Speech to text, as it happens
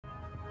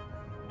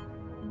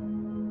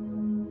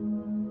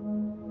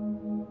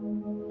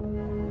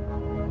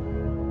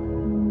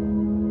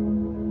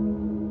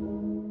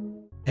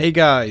Hey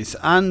guys,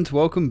 and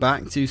welcome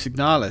back to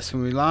Signalis.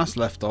 When we last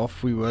left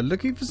off, we were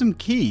looking for some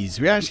keys.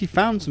 We actually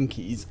found some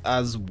keys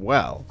as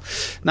well.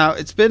 Now,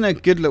 it's been a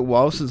good little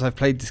while since I've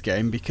played this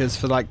game because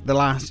for like the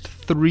last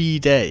 3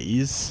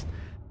 days,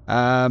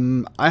 I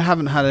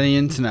haven't had any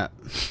internet.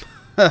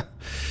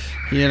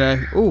 You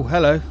know, oh,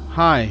 hello,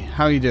 hi,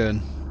 how are you doing?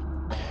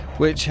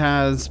 Which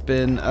has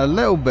been a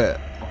little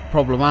bit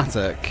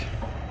problematic.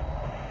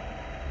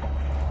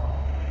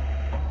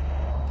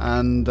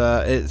 And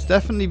it's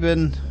definitely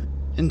been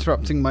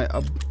interrupting my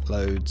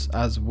uploads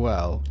as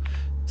well.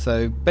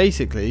 So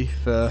basically,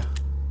 for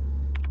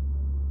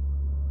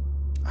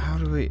how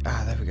do we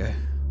there we go,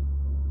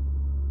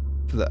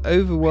 for the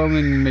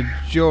overwhelming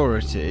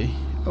majority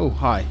of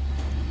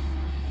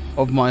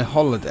my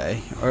holiday,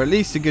 or at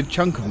least a good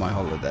chunk of my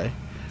holiday,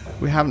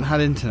 we haven't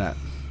had internet,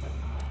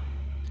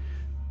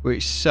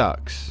 which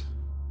sucks.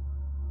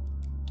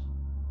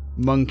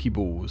 Monkey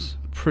balls,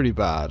 pretty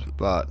bad,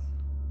 but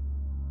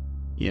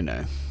you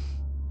know,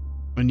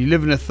 when you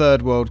live in a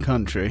third world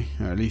country,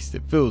 or at least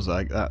it feels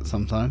like that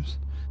sometimes,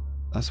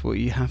 that's what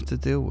you have to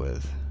deal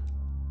with.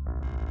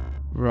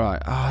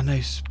 Right,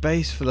 no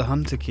space for the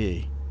hunter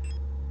key.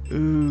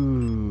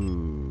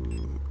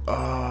 Ooh.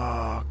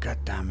 Oh, god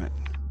damn it.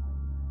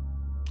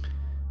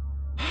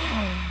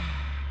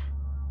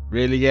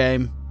 Really,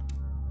 game?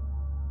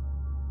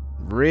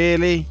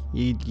 Really?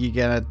 You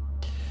gonna...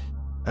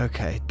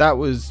 Okay, that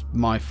was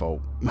my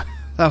fault.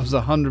 That was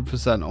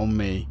 100% on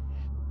me.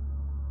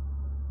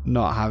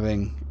 Not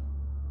having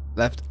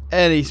left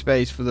any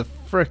space for the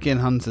frickin'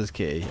 hunter's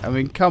key. I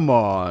mean, come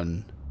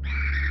on.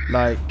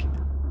 Like,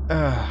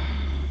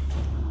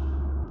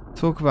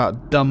 talk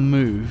about dumb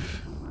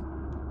move.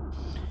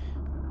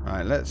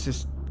 Right, let's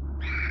just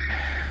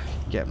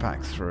get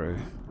back through.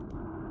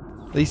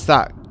 At least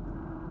that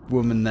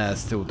woman there's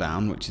still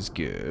down, which is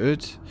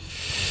good.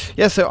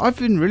 Yeah, so I've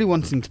been really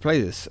wanting to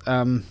play this.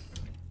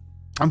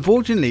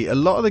 Unfortunately, a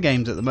lot of the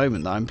games at the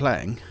moment that I'm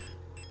playing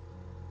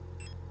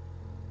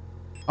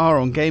are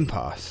on Game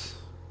Pass.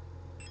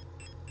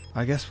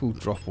 I guess we'll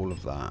drop all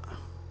of that.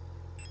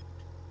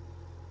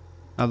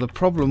 Now the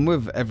problem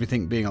with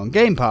everything being on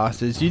Game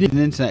Pass is you need an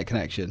internet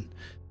connection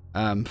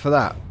for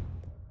that,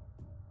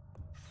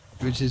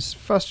 which is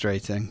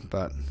frustrating,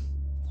 but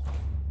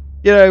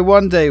you know,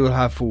 one day we'll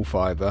have full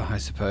fibre, I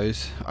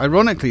suppose.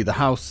 Ironically, the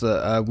house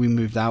that we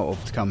moved out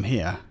of to come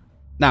here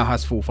now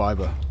has full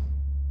fibre,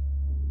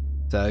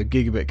 so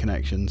gigabit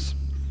connections.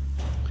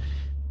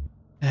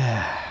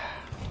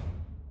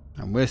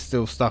 And we're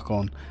still stuck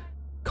on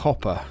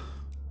copper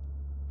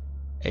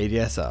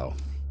ADSL.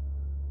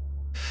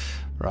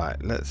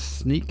 Right, let's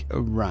sneak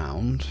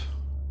around.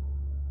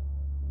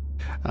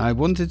 And I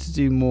wanted to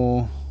do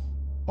more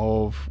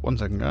of... One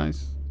second,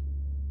 guys.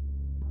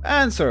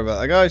 And sorry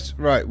about that, guys.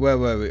 Right, where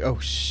were we? Oh,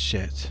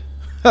 shit.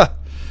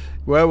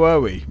 Where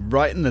were we?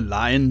 Right in the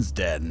lion's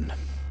den.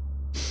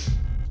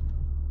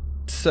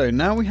 So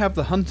now we have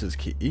the hunter's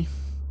key,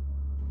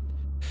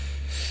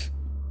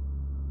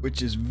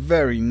 which is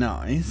very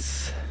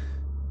nice.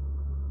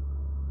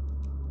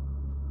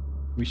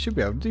 We should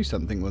be able to do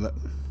something with it.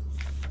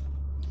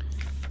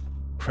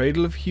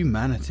 Cradle of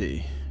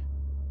Humanity.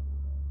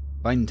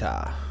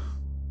 Scimitar.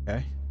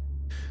 Okay.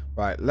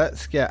 Right,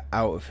 let's get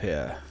out of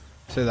here.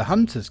 So the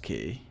hunter's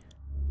key.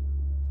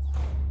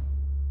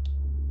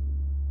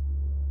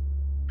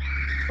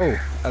 Oh,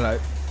 hello.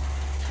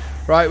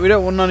 Right, we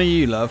don't want none of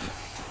you, love.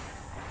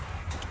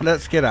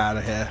 Let's get out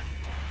of here.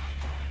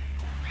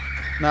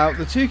 Now,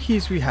 the two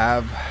keys we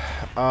have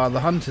are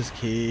the hunter's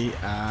key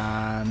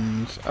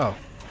and... Oh,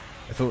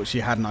 I thought she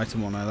had an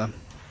item on her then.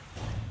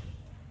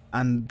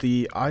 And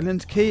the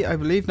island key, I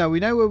believe. Now,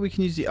 we know where we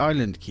can use the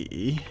island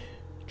key.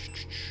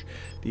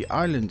 The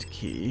island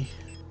key.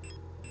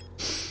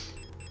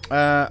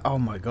 Oh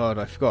my god,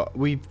 I forgot.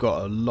 We've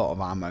got a lot of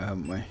ammo,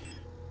 haven't we?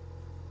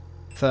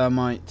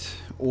 Thermite,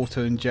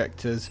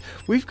 auto-injectors.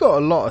 We've got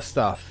a lot of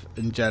stuff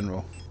in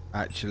general,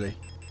 actually.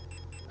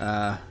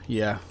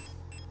 Yeah.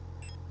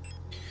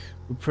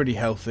 We're pretty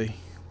healthy.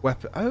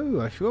 Weapon.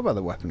 Oh, I forgot about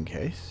the weapon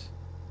case.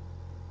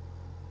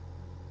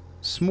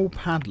 Small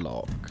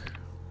padlock.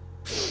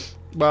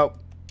 Well,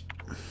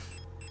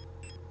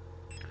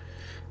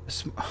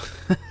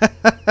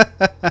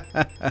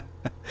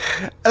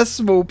 a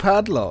small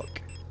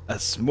padlock. A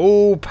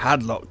small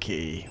padlock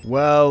key.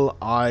 Well,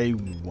 I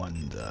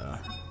wonder.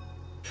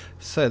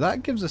 So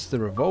that gives us the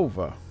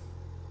revolver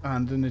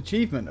and an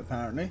achievement,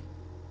 apparently.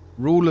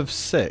 Rule of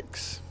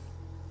 6.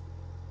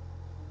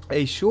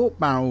 A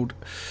short-barreled,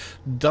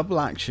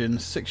 double-action,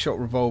 6-shot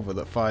revolver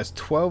that fires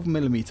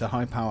 12mm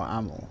high-power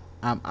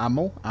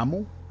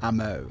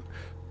ammo.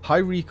 High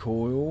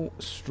recoil,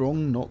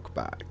 strong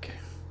knockback.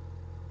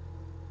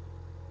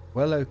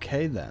 Well,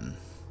 okay then.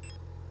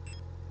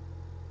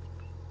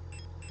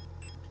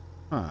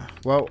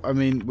 Well, I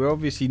mean, we're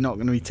obviously not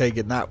going to be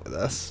taking that with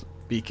us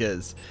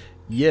because,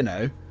 you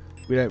know,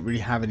 we don't really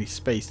have any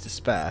space to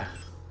spare.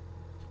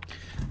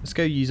 Let's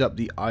go use up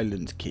the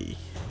island key.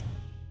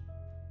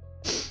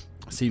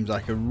 Seems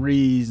like a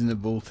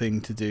reasonable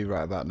thing to do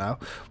right about now.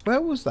 Where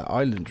was that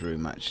island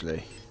room,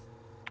 actually?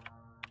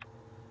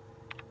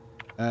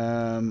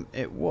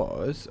 It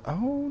was...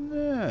 Oh,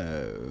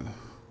 no.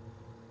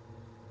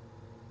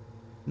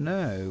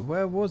 No,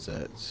 where was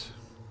it?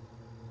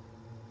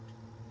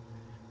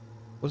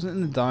 Was it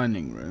in the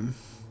dining room?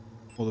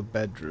 Or the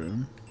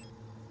bedroom?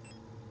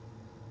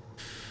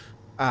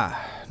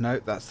 Ah, no,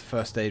 that's the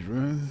first aid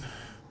room.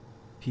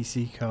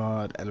 PC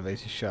card,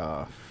 elevator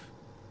shaft.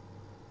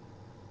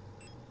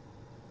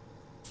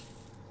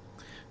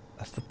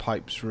 That's the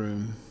pipes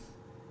room.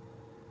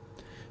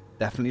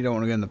 Definitely don't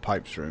want to go in the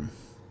pipes room.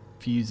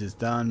 Fuse is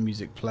done,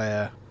 music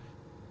player.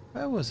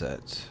 Where was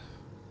it?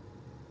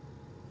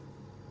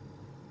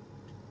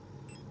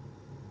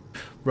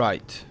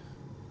 Right.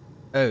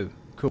 Oh,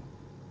 cool.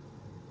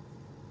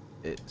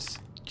 It's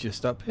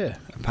just up here,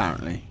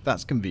 apparently.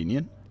 That's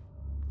convenient.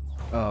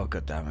 Oh,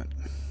 god damn it.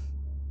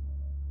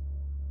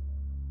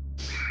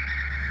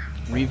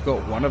 We've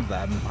got one of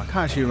them. I can't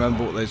actually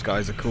remember what those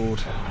guys are called.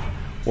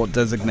 What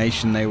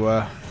designation they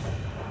were.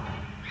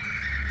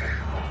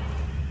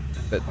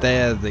 But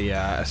they're the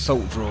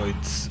assault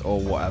droids or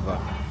whatever.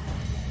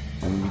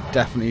 And we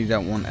definitely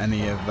don't want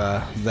any of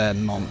their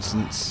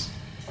nonsense.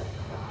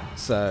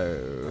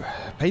 So,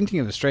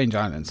 painting of a strange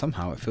island.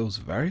 Somehow it feels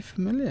very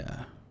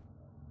familiar.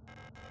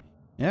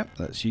 Yep,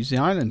 let's use the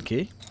island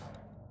key.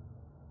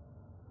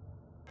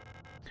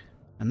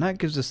 And that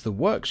gives us the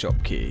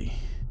workshop key.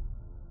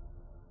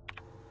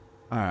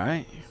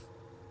 Alright.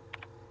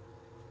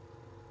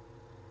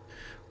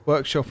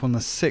 Workshop on the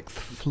 6th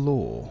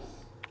floor.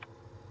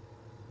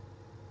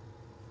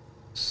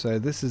 So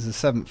this is the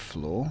 7th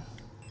floor.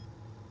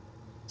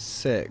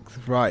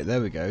 6th. Right,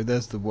 there we go.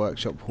 There's the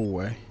workshop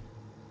hallway.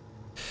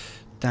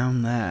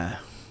 Down there.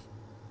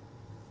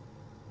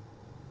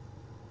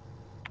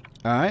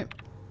 Alright.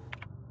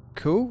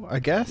 Cool, I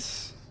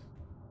guess.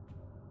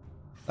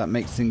 That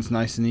makes things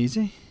nice and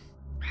easy.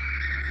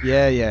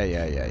 Yeah.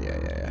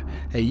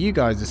 Hey, you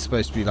guys are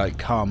supposed to be like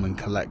calm and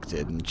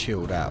collected and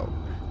chilled out.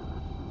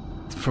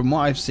 From what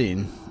I've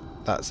seen,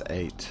 that's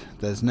 8.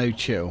 There's no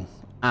chill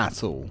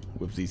at all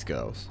with these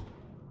girls.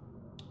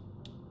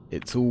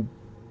 It's all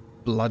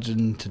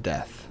bludgeon to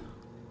death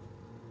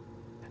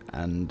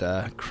and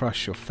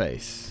crush your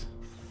face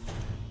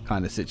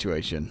kind of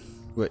situation,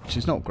 which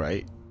is not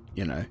great,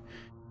 you know,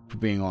 for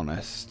being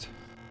honest.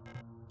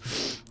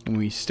 And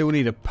we still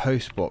need a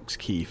postbox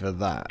key for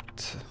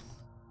that.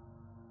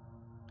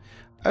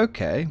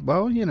 Okay,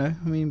 well, you know,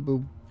 I mean,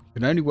 we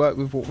can only work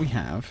with what we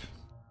have.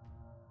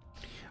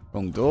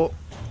 Wrong door,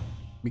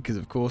 because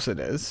of course it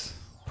is.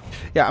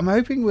 Yeah, I'm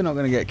hoping we're not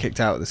going to get kicked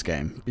out of this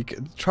game. Because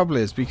the trouble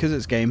is, because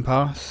it's Game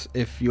Pass,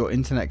 if your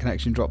internet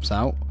connection drops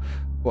out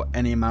for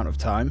any amount of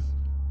time,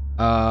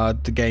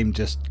 the game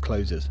just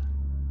closes.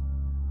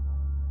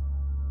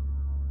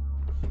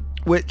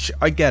 Which,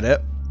 I get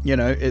it, you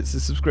know, it's a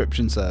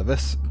subscription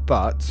service,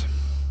 but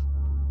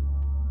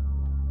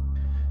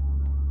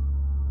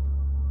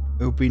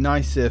it would be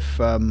nice if,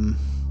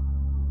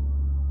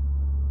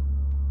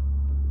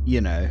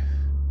 you know,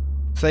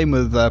 same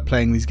with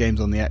playing these games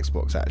on the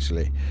Xbox,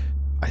 actually.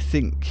 I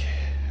think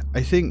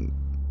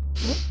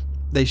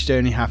they should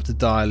only have to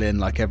dial in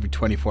like every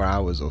 24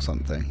 hours or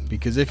something.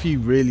 Because if you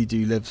really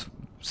do live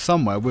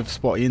somewhere with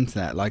spotty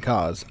internet like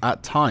ours,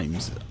 at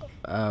times,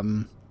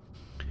 you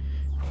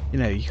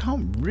know, you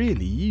can't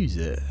really use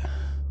it.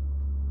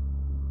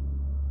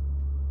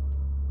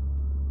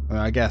 I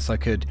mean, I guess I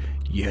could,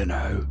 you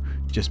know,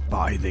 just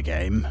buy the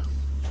game.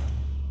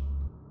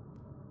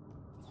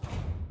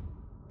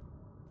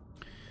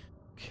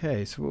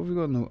 Okay, so what have we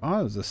got in the... Oh,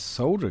 there's a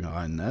soldering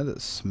iron there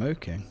that's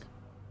smoking.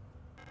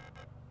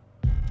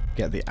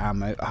 Get the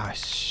ammo. Ah,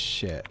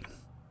 shit.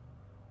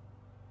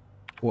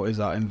 What is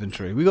our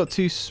inventory? We got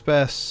 2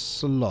 spare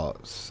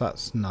slots.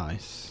 That's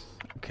nice.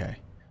 Okay.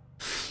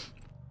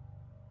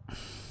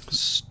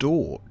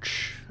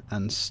 Storch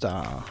and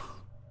Star.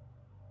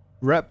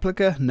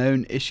 Replica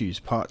Known Issues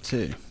Part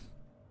 2.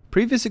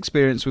 Previous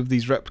experience with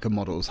these replica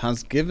models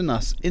has given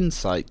us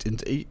insight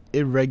into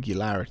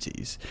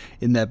irregularities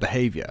in their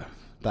behaviour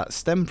that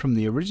stem from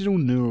the original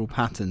neural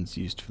patterns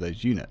used for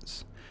those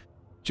units.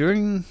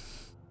 Due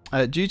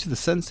to the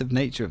sensitive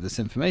nature of this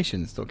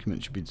information, this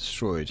document should be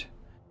destroyed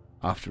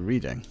after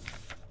reading.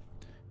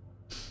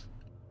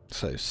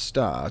 So,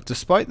 Star.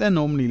 Despite their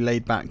normally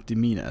laid-back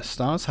demeanour,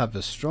 Stars have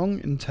a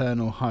strong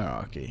internal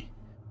hierarchy,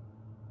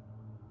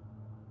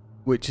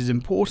 which is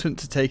important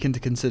to take into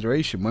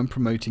consideration when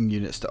promoting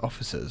units to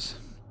officers.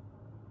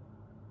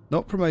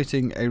 Not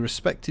promoting a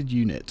respected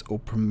unit or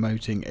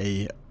promoting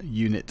a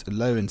unit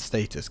low in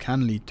status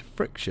can lead to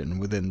friction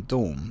within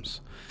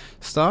dorms.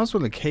 Stars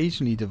will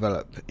occasionally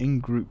develop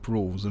in-group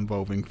rules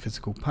involving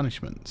physical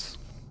punishments.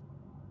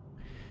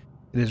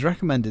 It is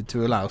recommended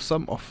to allow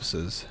some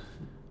officers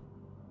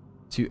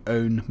to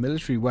own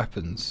military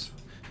weapons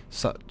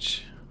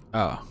such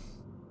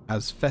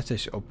as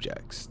fetish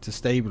objects to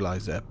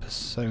stabilize their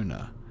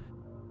persona.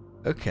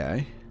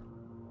 Okay.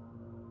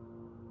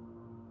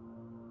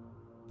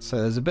 So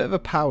there's a bit of a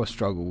power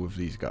struggle with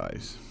these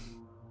guys.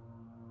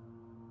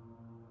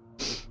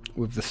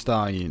 With the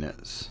star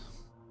units.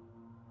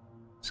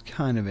 It's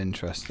kind of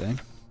interesting.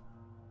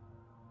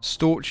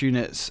 Storch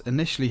units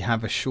initially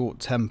have a short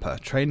temper.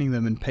 Training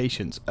them in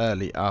patience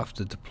early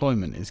after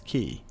deployment is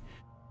key,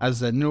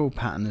 as their neural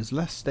pattern is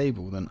less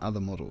stable than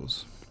other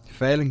models.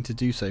 Failing to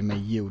do so may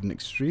yield an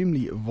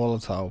extremely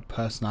volatile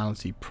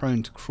personality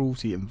prone to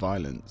cruelty and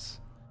violence.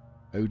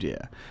 Oh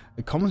dear.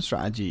 A common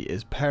strategy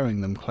is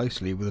pairing them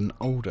closely with an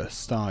older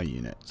star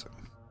unit.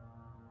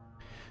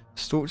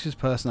 Storch's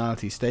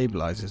personality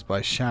stabilizes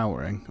by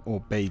showering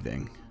or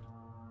bathing.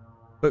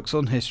 Books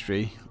on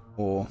history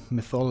or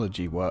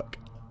mythology work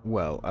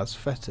well as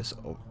fetish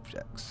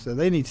objects. So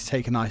they need to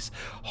take a nice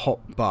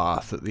hot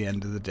bath at the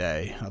end of the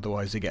day,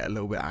 otherwise they get a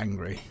little bit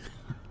angry.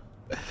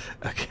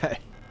 Okay.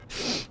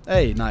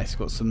 Hey, nice,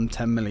 got some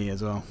 10 milli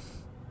as well.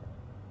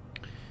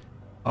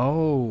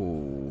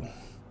 Oh.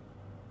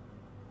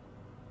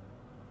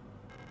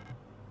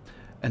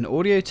 An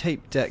audio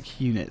tape deck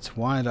unit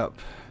wired up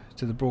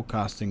to the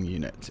broadcasting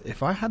unit.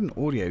 If I had an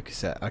audio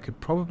cassette, I could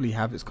probably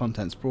have its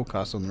contents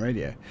broadcast on the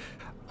radio.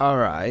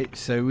 Alright,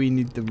 so we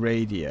need the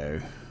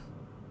radio.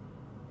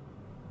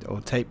 Or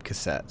tape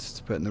cassettes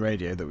to put in the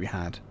radio that we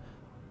had.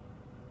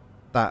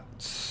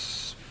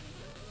 That's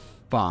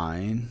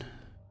fine.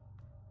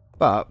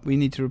 But we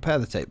need to repair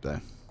the tape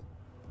though.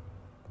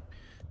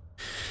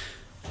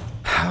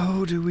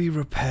 How do we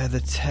repair the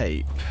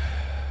tape?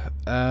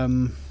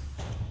 I'm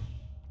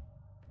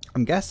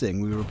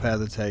guessing we repair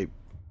the tape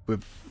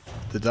with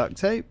the duct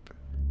tape.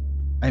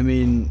 I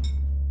mean,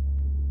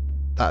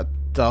 that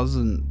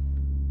doesn't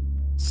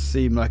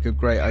seem like a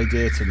great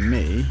idea to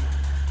me,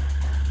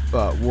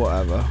 but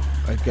whatever.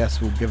 I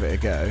guess we'll give it a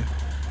go.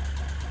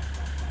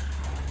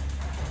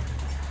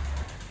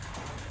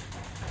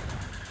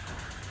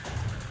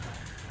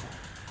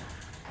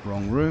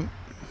 Wrong room.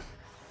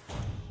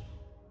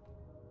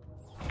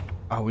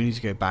 Oh, we need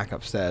to go back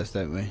upstairs,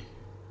 don't we?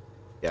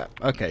 Yeah,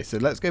 okay, so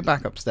let's go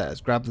back upstairs,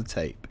 grab the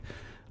tape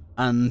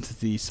and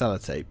the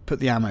sellotape, put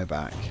the ammo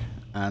back,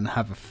 and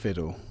have a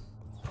fiddle.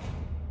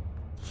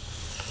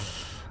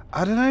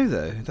 I don't know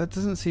though, that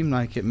doesn't seem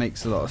like it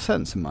makes a lot of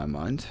sense in my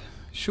mind.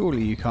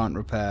 Surely you can't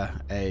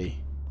repair a,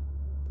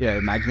 you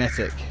know,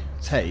 magnetic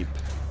tape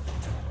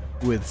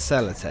with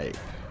sellotape.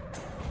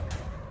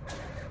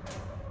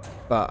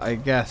 But I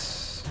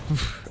guess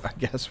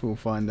we'll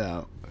find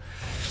out.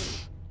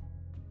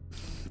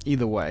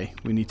 Either way,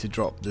 we need to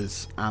drop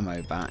this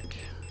ammo back.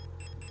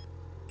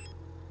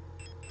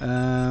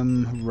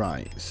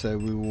 Right, so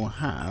we will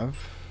have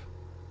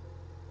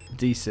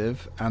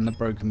adhesive and the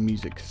broken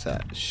music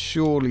cassette.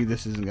 Surely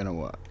this isn't going to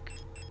work.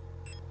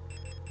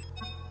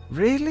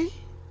 Really?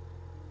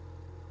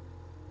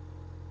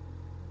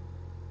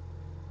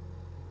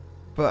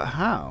 But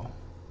how?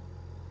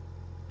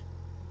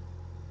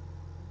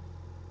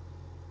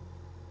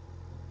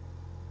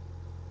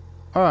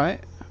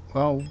 Alright,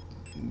 well,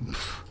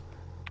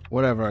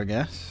 whatever, I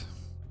guess.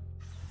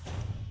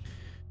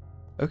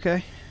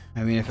 Okay,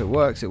 I mean, if it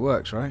works,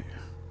 right?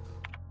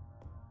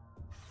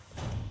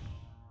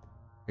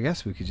 I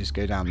guess we could just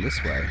go down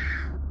this way.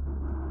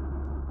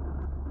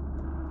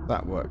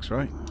 That works,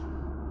 right?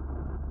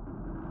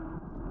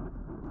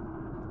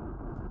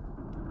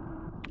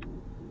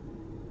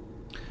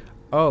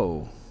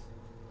 Oh.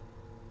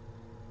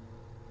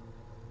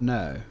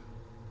 No.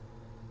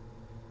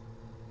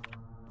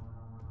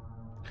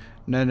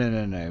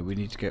 No. We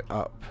need to go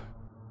up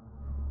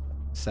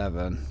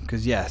 7.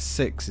 Because, yeah,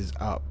 6 is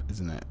up,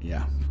 isn't it?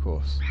 Yeah, of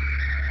course.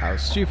 That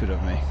was stupid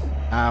of me.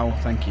 Ow,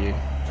 thank you.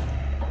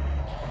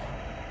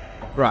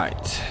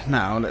 Right,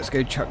 now let's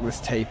go chuck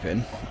this tape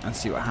in and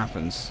see what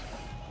happens.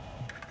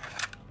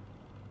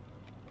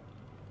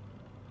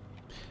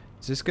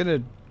 Is this going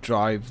to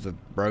drive the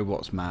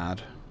robots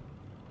mad?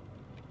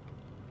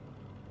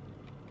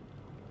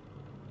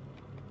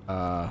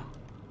 A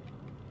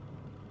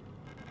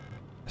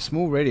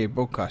small radio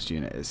broadcast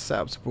unit is set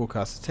up to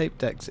broadcast the tape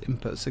deck's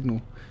input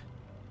signal.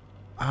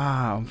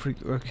 Ah, I'm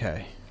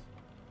okay.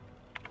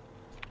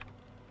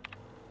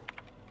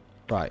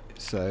 Right,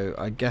 so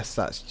I guess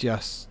that's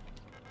just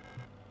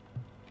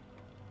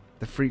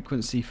the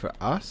frequency for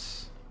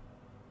us.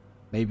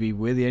 Maybe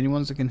we're the only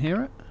ones that can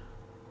hear it.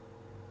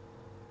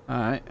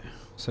 Alright,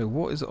 so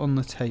what is on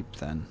the tape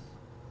then?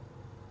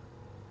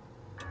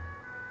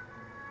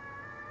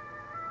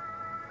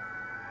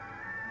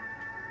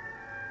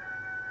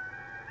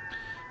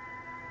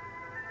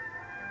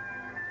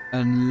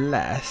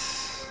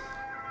 Unless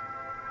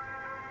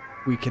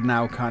we can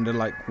now kind of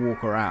like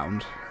walk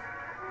around.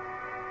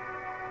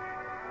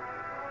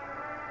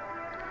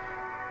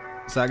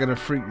 Is that going to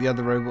freak the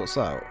other robots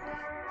out?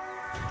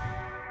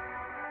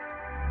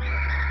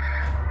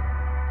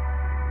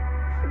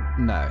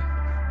 No.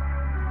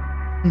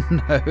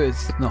 No,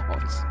 it's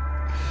not.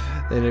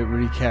 They don't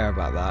really care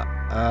about that.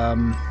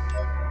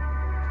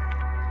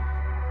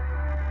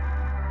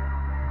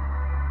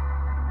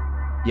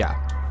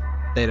 Yeah.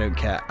 They don't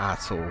care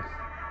at all.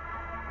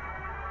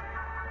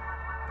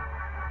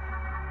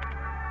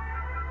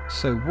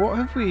 So what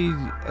have we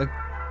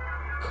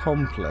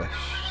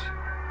accomplished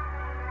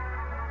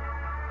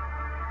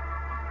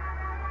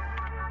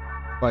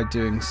by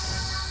doing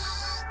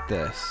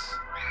this?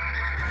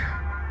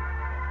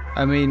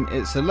 I mean,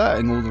 it's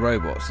alerting all the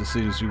robots as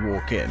soon as we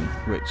walk in,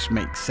 which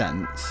makes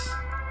sense.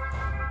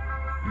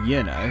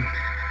 You know.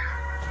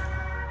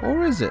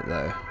 Or is it,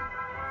 though?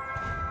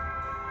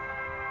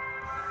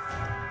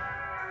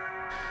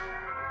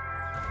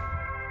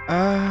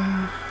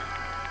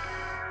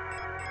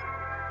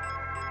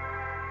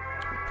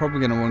 Probably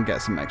going to want to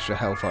get some extra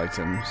health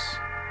items.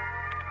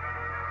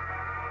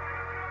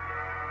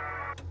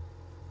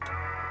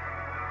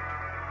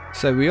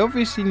 So we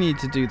obviously need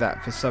to do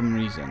that for some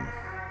reason.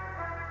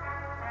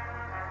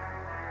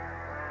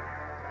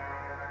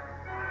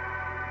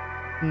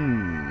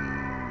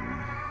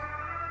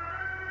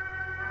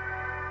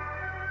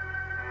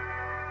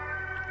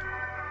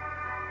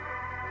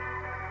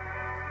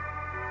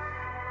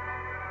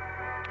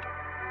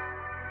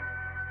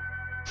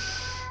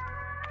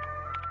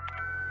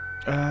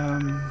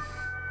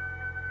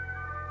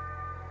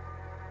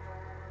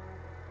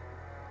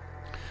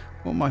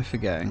 What am I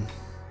forgetting?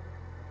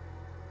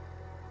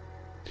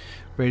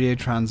 Radio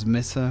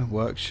transmitter,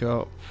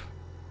 workshop,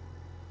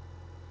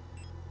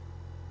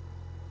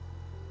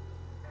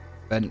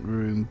 vent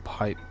room,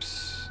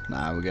 pipes.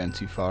 Nah, we're going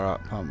too far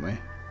up, aren't we?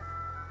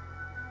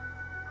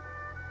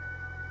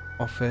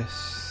 Office,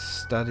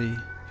 study.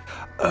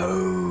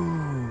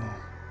 Oh!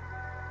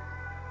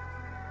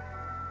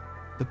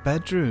 The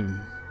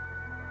bedroom.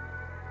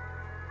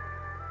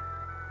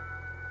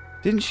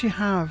 Didn't she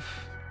have...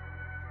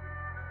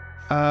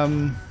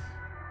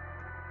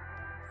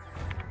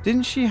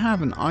 Didn't she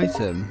have an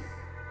item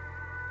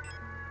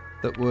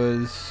that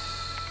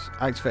was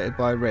activated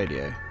by a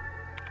radio?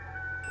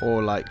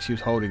 Or like she was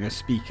holding a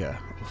speaker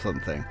or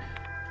something.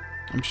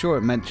 I'm sure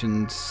it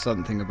mentioned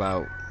something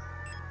about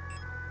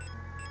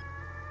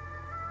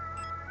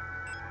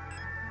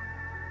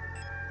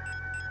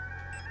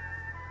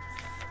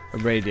a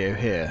radio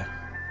here.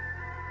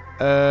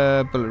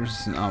 Bullet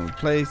resistant armor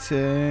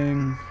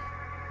plating.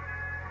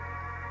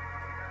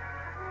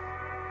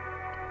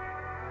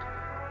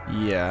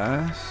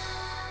 Yes.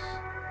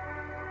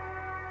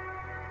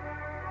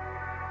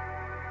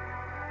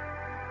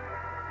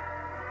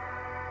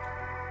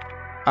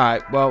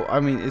 Alright, well,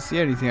 I mean, it's the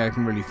only thing I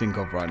can really think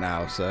of right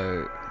now,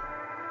 so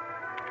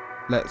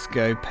let's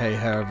go pay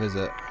her a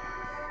visit.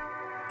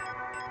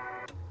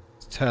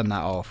 Let's turn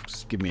that off,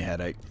 just give me a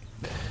headache.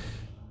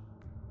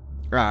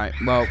 Right,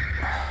 well,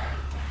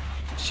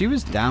 she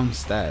was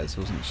downstairs,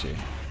 wasn't she?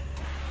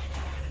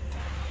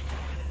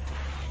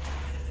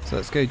 So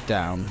let's go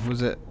down.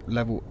 Was it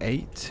level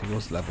 8? It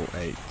was level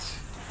 8.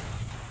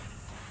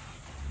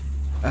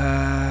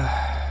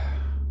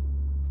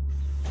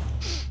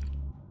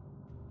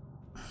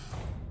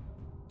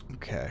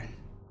 Okay.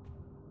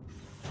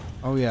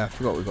 Oh yeah, I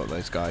forgot we got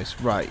those guys.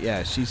 Right,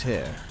 yeah, she's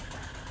here.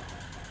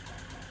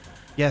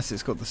 Yes,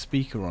 it's got the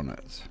speaker on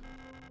it.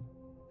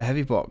 A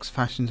heavy box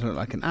fashioned to look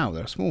like an owl.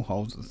 There are small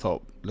holes at the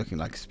top looking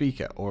like a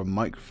speaker or a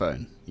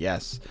microphone.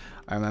 Yes,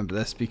 I remember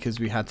this because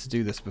we had to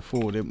do this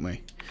before, didn't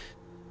we?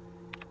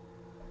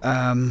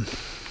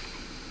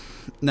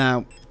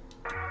 Now,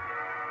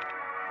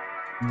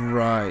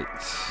 right.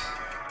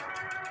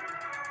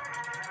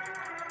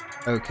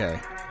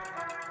 Okay.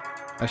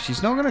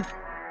 She's not going to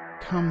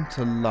come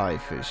to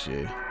life, is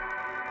she?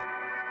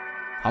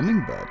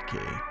 Hummingbird key.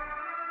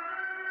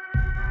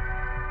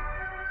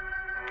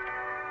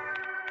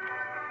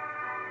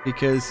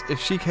 Because if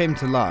she came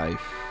to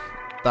life,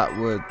 that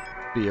would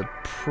be a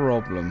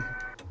problem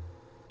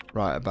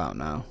right about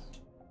now.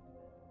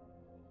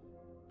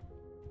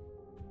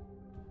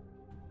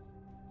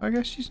 I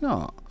guess she's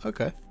not.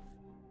 Okay.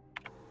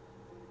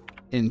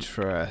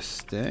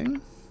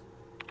 Interesting.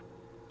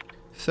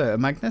 So, a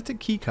magnetic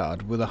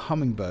keycard with a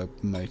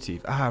hummingbird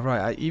motif. Ah,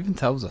 right. It even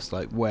tells us,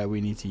 like, where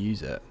we need to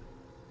use it.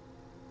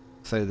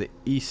 So, the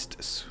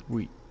East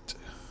Suite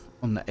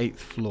on the 8th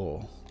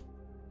floor.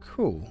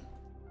 Cool.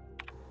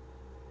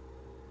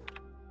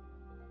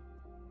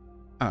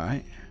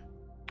 Alright.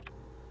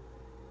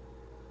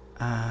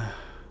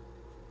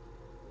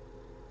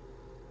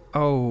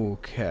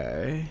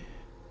 Okay.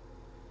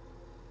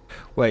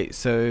 Wait,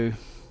 so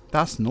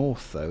that's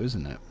north though,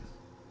 isn't it?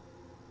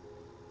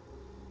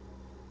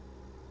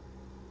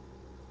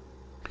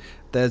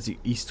 There's the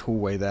east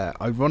hallway there.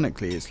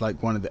 Ironically, it's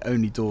like one of the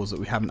only doors that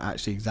we haven't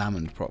actually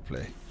examined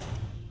properly.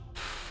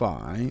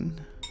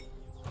 Fine.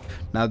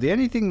 Now, the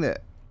only thing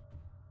that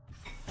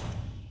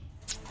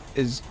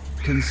is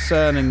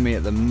concerning me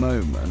at the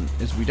moment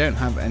is we don't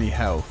have any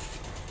health.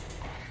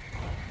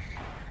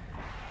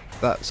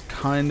 That's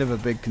kind of a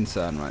big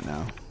concern right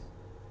now.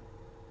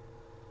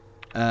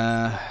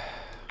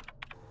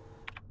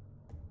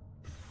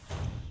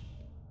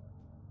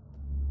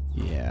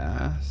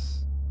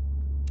 Yes.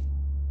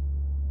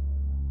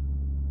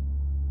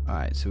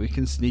 Alright, so we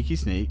can sneaky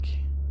sneak.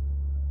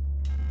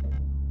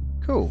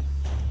 Cool.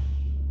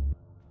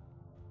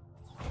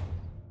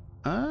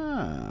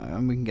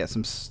 And we can get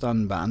some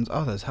stun bands.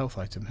 Oh, there's a health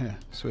item here.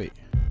 Sweet.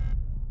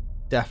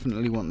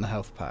 Definitely want the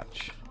health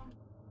patch.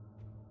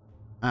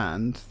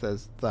 And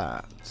there's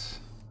that.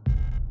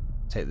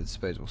 Take the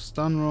disposable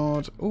stun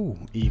rod. Oh,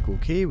 eagle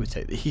key. We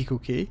take the eagle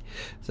key.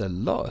 There's a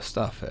lot of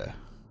stuff here.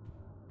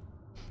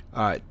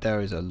 Alright,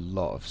 there is a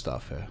lot of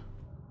stuff here.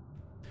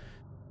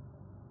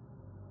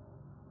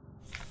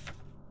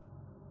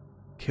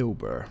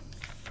 Kilbur.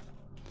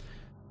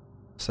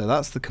 So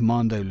that's the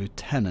Commando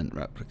Lieutenant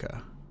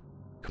replica.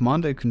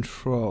 Commando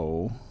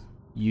Control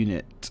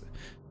Unit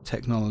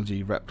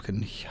Technology Replica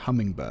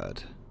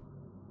Hummingbird.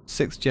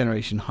 6th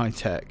generation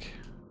high-tech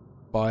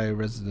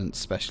bioresonance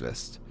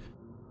specialist.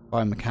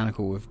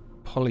 Biomechanical with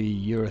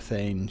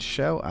polyurethane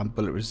shell and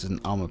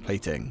bullet-resistant armor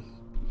plating.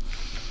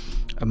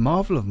 A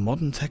marvel of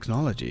modern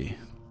technology,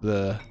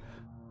 the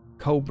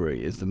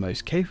Colbury is the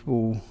most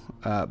capable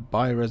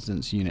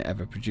bioresonance unit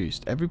ever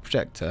produced. Every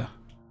projector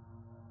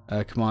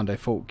Commando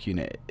Falk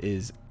unit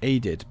is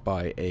aided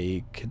by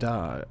a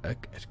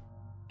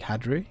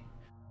cadre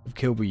of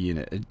Kilbury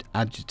unit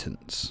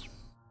adjutants,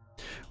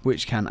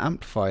 which can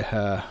amplify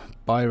her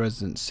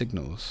bioresonance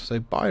signals. So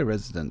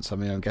bioresonance, I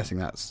mean, I'm guessing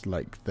that's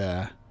like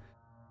their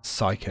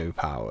psycho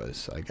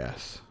powers, I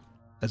guess,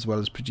 as well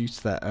as produce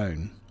their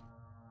own.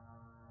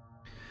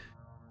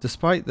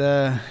 Despite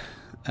their,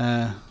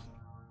 I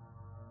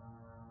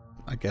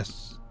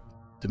guess,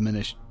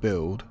 diminished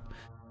build,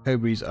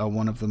 Cobras are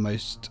one of the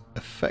most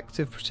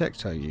effective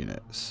projectile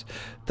units.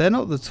 They're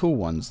not the tall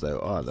ones though,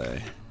 are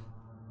they?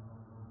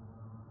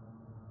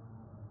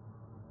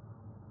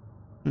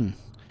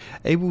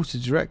 Able to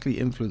directly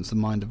influence the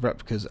mind of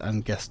replicas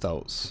and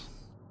gestalts.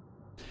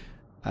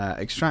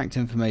 Extract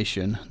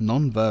information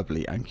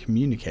non-verbally and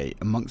communicate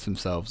amongst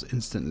themselves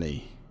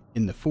instantly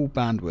in the full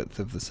bandwidth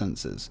of the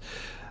senses.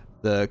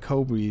 The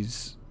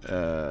Colbury's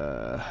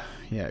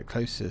yeah,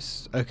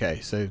 closest. Okay,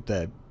 so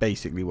they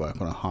basically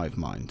work on a hive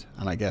mind,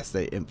 and I guess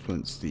they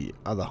influence the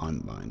other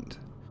hive mind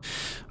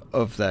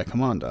of their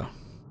commander.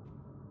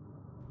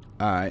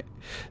 Alright,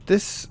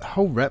 this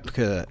whole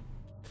replica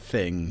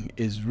thing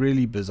is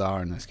really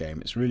bizarre in this game.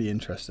 It's really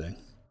interesting.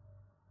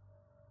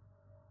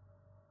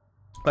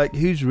 Like,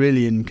 who's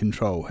really in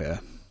control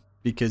here?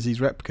 Because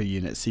these replica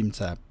units seem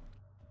to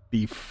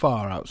be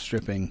far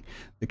outstripping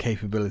the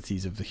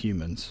capabilities of the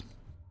humans.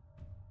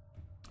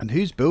 And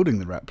who's building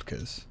the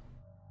replicas?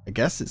 I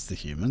guess it's the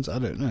humans, I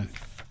don't know.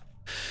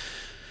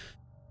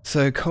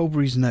 So,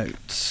 Colbury's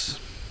notes.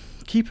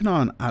 Keep an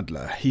eye on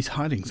Adler, he's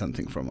hiding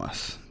something from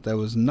us. There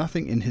was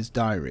nothing in his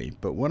diary,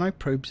 but when I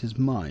probed his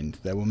mind,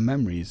 there were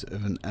memories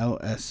of an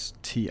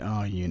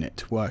LSTR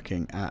unit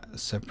working at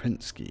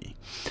Saprinsky.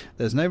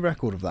 There's no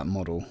record of that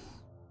model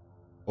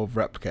of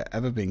replica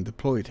ever being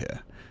deployed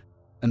here.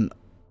 An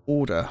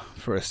order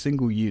for a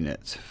single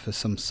unit for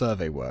some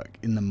survey work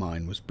in the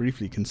mine was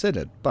briefly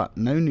considered, but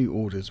no new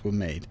orders were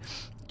made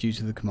due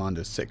to the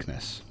commander's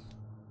sickness.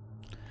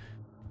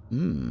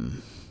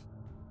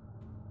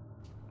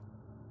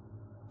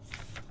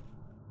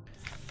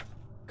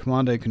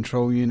 Commando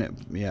control unit,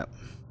 yep.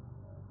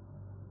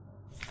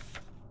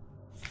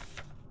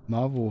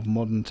 Marvel of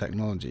modern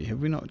technology.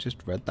 Have we not just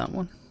read that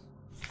one?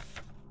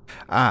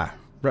 Ah,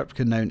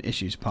 replica known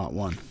issues part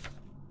 1.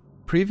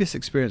 Previous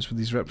experience with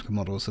these replica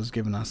models has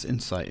given us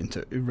insight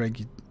into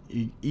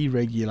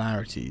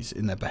irregularities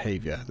in their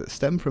behaviour that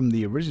stem from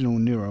the original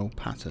neural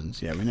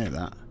patterns. Yeah, we know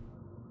that.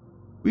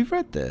 We've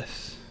read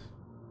this.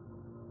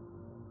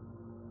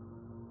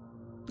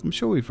 I'm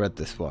sure we've read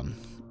this one.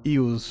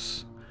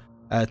 Eels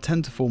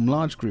tend to form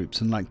large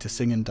groups and like to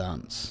sing and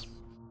dance,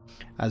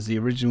 as the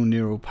original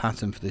neural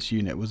pattern for this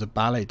unit was a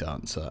ballet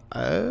dancer.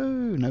 Oh,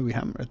 no, we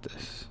haven't read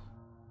this.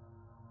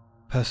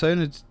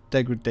 Persona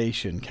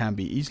degradation can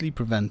be easily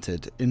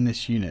prevented in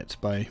this unit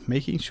by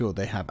making sure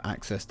they have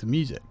access to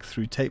music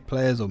through tape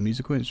players or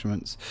musical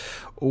instruments.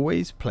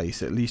 Always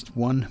place at least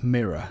one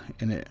mirror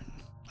in it.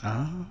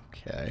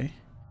 Okay.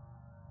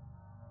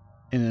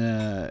 In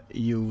a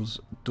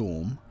eel's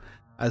dorm,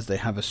 as they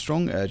have a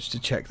strong urge to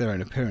check their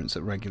own appearance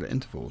at regular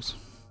intervals.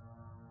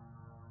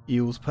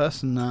 Eel's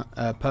persona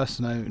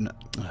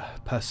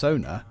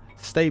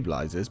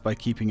stabilizes by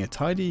keeping a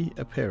tidy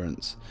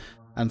appearance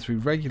and through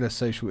regular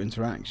social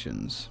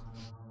interactions.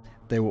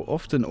 They will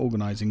often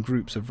organize in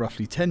groups of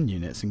roughly 10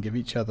 units and give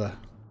each other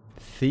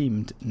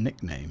themed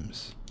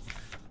nicknames.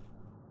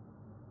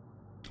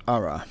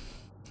 Ara.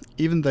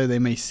 Even though they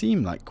may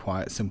seem like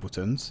quiet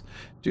simpletons,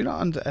 do not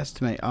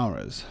underestimate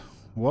Aras.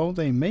 While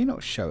they may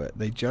not show it,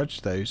 they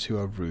judge those who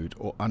are rude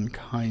or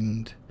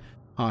unkind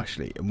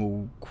harshly and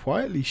will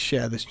quietly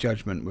share this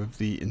judgment with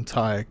the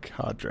entire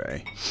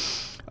cadre.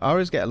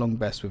 Aras get along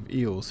best with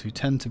eels, who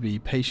tend to be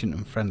patient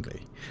and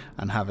friendly,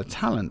 and have a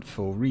talent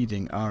for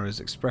reading Aras'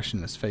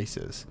 expressionless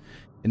faces.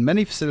 In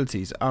many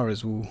facilities,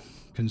 Aras will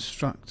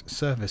construct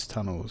service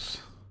tunnels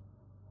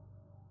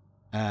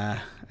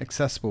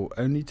accessible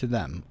only to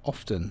them,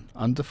 often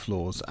under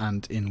floors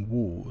and in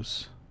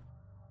walls.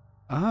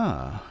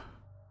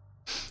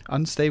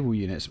 Unstable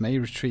units may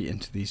retreat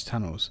into these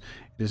tunnels.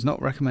 It is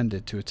not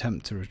recommended to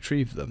attempt to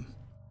retrieve them.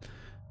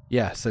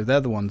 Yeah, so they're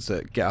the ones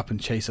that get up and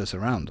chase us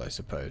around, I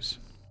suppose.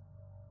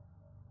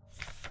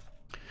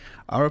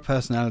 Our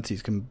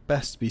personalities can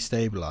best be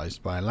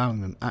stabilized by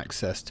allowing them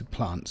access to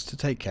plants to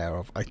take care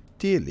of,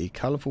 ideally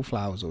colourful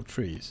flowers or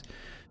trees.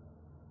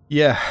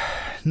 Yeah,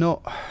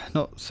 not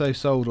so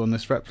sold on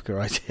this replica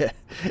idea.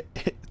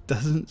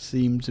 doesn't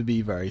seem to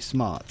be very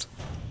smart.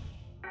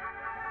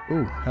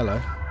 Oh,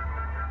 hello.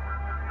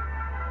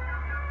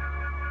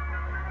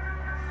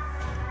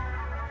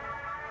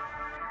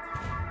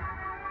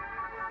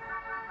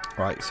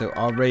 Right, so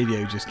our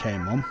radio just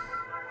came on.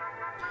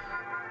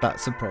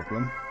 That's a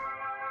problem.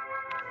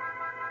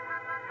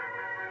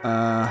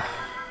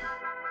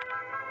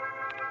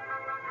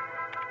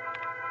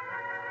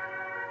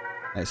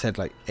 It said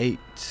like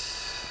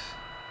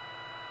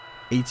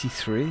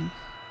 883,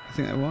 I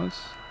think that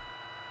was.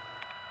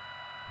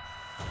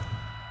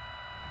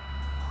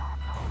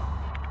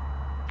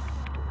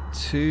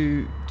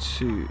 Two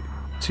two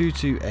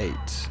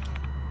eight.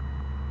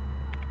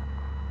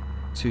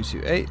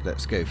 228,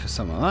 let's go for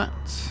some of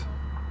that.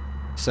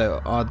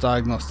 So our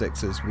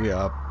diagnostics is we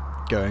are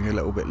going a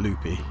little bit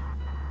loopy.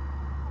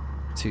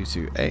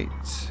 228.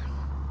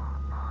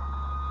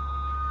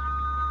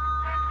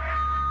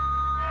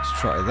 Let's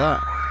try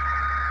that.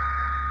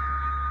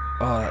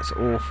 Oh, that's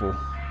awful.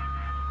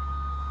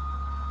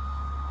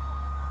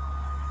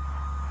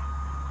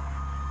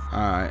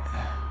 Alright.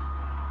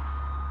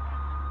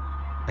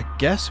 I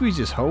guess we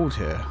just hold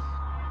here.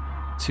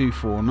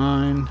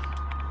 249.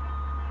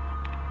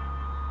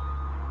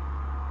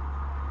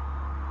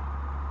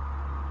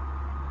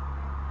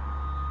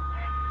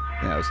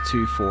 That was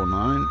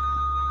 249.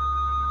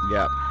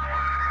 Yep.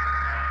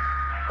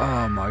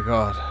 Oh my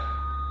god.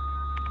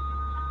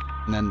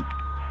 And then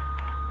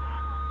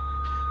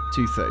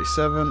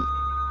 237.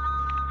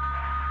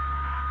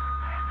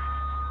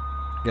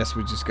 Guess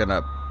we're just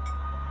gonna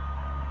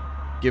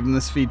give them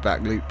this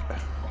feedback loop,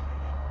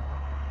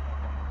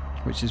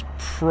 which is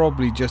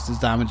probably just as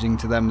damaging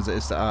to them as it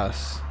is to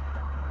us.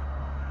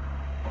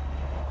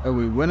 Are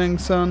we winning,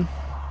 son?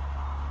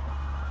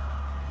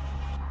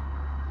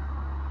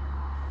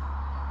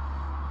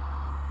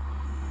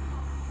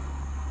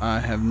 I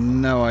have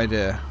no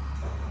idea.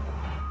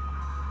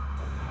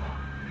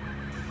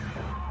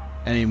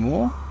 Any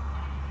more?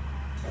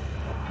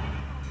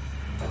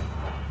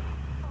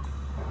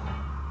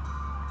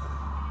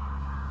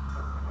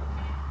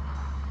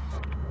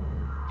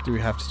 Do we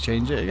have to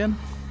change it again?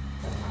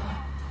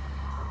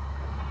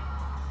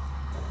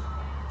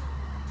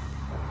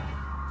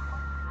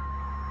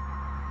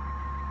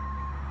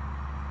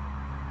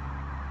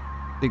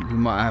 I think we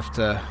might have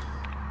to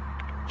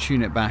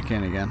tune it back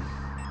in again.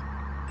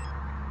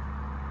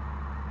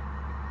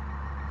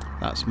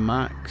 That's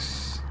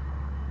max.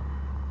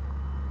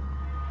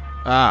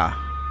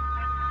 Ah.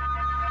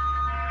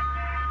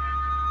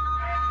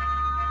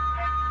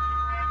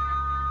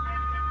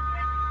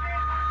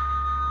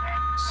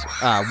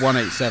 Ah,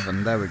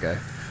 187. There we go.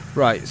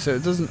 Right, so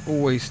it doesn't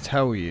always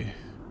tell you.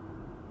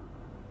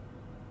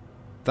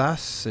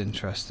 That's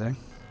interesting.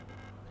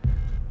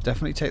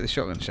 Definitely take the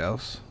shotgun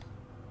shells.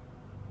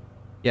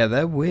 Yeah,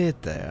 they're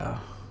weird, they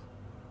are.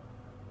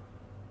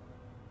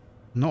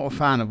 Not a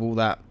fan of all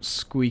that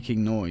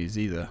squeaking noise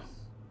either.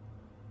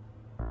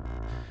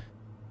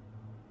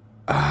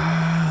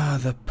 Ah,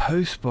 the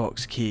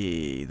postbox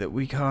key that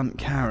we can't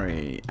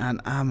carry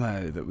and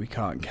ammo that we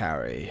can't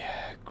carry.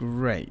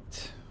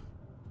 Great.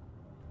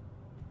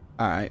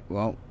 Alright,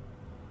 well,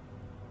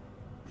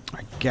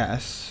 I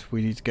guess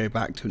we need to go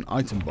back to an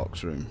item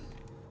box room.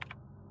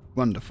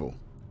 Wonderful.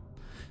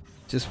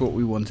 Just what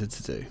we wanted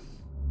to do.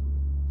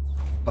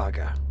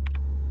 Bugger.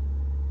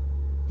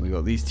 We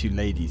got these two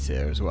ladies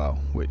here as well,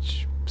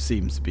 which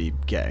seems to be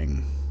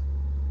getting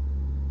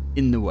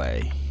in the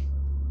way.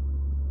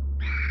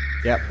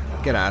 Yep,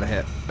 get out of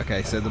here.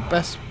 Okay, so the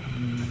best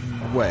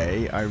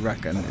way, I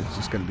reckon, is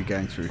just going to be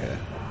going through here.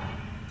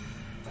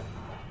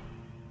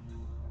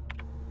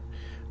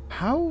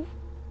 How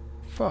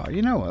far?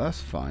 You know what,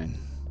 that's fine.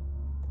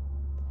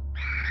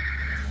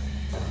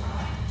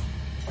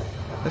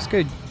 Let's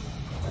go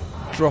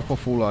drop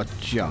off all our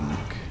junk.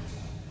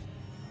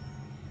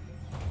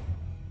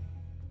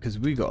 Because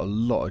we got a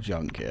lot of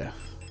junk here.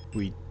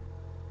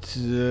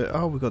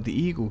 Oh, we got the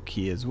eagle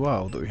key as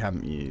well that we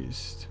haven't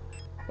used.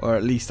 Or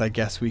at least I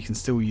guess we can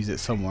still use it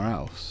somewhere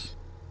else.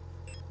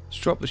 Let's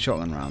drop the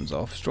shotgun rounds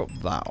off. Let's drop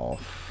that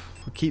off.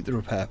 We'll keep the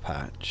repair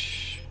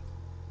patch.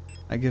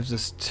 That gives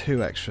us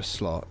 2 extra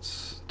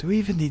slots. Do we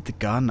even need the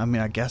gun? I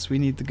mean, I guess we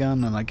need the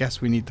gun, and I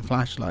guess we need the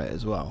flashlight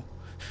as well.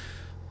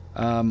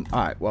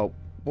 Alright, well,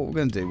 what we're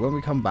going to do, when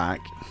we come back,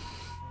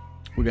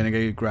 we're going to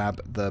go grab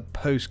the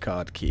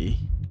postcard key.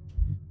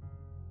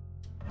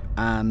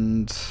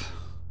 And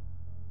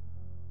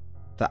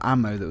the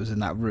ammo that was in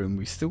that room.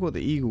 We still got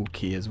the eagle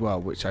key as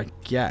well, which I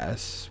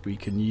guess we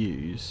can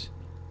use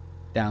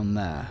down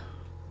there.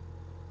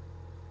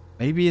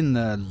 Maybe in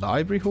the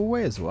library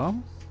hallway as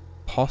well?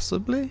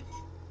 Possibly?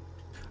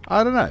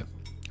 I don't know.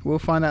 We'll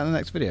find out in the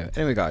next video.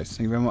 Anyway guys,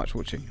 thank you very much for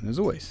watching, and as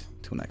always,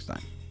 till next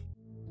time.